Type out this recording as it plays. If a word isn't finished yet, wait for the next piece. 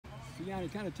So Yanni,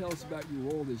 kind of tell us about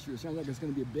your role this year. It sounds like it's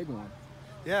going to be a big one.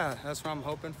 Yeah, that's what I'm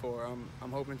hoping for.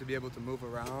 I'm hoping to be able to move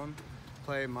around,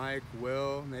 play Mike,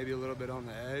 Will, maybe a little bit on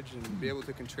the edge, and be able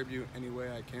to contribute any way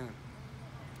I can.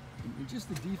 And just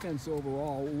the defense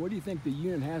overall, what do you think the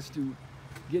unit has to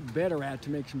get better at to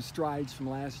make some strides from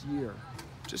last year?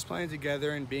 Just playing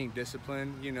together and being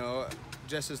disciplined. You know,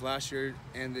 just as last year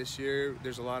and this year,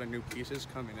 there's a lot of new pieces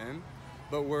coming in,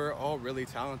 but we're all really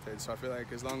talented. So I feel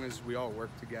like as long as we all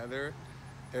work together,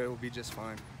 it will be just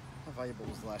fine. How valuable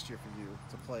was last year for you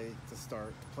to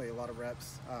play a lot of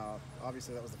reps?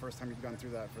 Obviously, that was the first time you've gone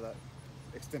through that for that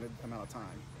extended amount of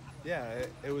time. Yeah,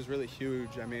 it was really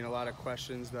huge. I mean, a lot of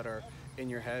questions that are in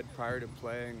your head prior to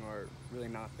playing are really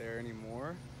not there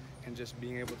anymore. And just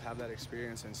being able to have that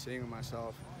experience and seeing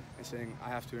myself and saying I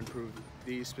have to improve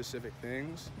these specific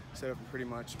things instead of pretty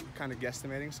much kind of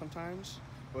guesstimating sometimes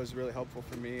was really helpful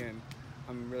for me, and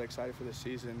I'm really excited for this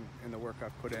season and the work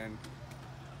I've put in.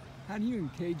 How do you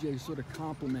and KJ sort of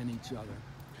complement each other?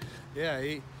 Yeah,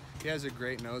 he has a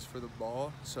great nose for the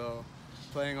ball, so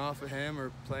playing off of him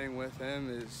or playing with him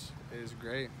is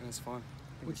great and it's fun.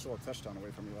 I think we stole a touchdown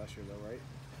away from you last year though, right?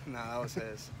 No, that was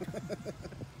his.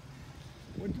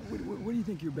 What do you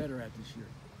think you're better at this year?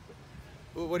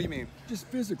 Well, what do you mean? Just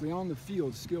physically, on the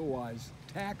field, skill-wise.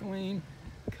 Tackling,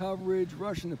 coverage,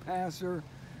 rushing the passer,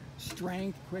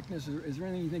 strength, quickness. Is there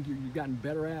anything you think you've gotten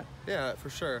better at? Yeah, for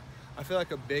sure. I feel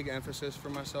like a big emphasis for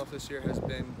myself this year has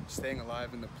been staying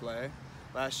alive in the play.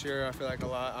 Last year, I feel like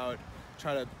I would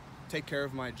try to take care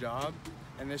of my job.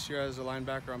 And this year as a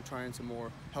linebacker, I'm trying to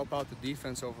more help out the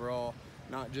defense overall,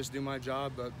 not just do my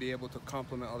job, but be able to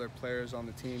complement other players on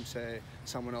the team, say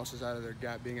someone else is out of their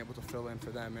gap, being able to fill in for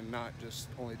them and not just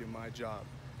only do my job.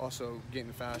 Also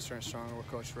getting faster and stronger with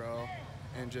Coach Rowe,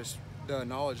 and just the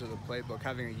knowledge of the playbook.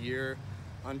 Having a year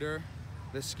under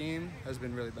this scheme has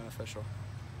been really beneficial.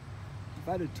 If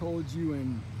I'd have told you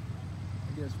in,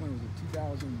 I guess, when was it,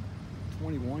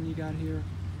 2021 you got here,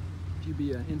 if you'd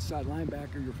be an inside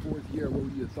linebacker your fourth year, what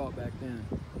would you have thought back then?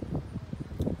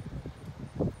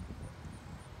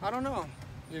 I don't know.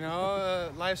 You know,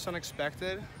 life's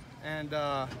unexpected, and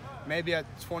maybe at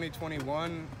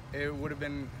 2021 it would have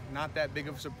been not that big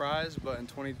of a surprise, but in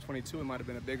 2022 it might have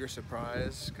been a bigger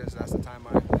surprise because that's the time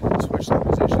I switched up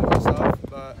positions and stuff.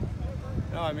 But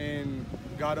no, I mean,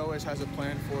 God always has a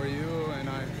plan for you, and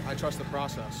I trust the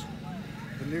process.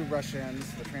 The new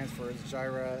Russians, the transfers,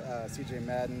 Jira, CJ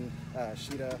Madden,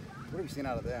 Sheeta, what have you seen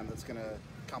out of them that's going to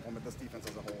complement this defense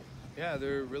as a whole? Yeah,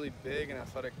 they're really big and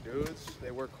athletic dudes.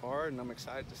 They work hard, and I'm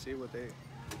excited to see what they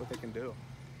can do.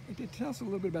 Hey, tell us a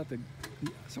little bit about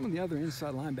some of the other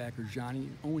inside linebackers, Johnny.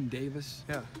 Owen Davis.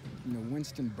 Yeah. You know,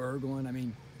 Winston Berglund. I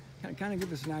mean, kind of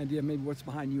give us an idea of maybe what's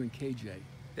behind you and KJ.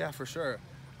 Yeah, for sure.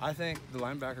 I think the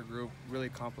linebacker group really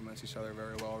complements each other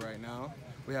very well right now.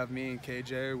 We have me and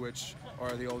KJ, which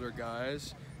are the older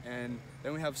guys, and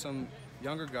then we have some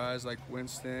younger guys like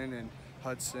Winston and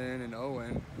Hudson and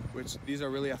Owen, which these are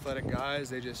really athletic guys.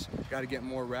 They just got to get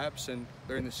more reps, and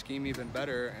they're in the scheme even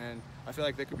better, and I feel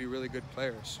like they could be really good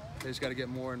players. They just got to get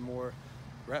more and more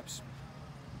reps.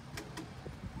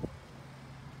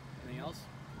 Anything else?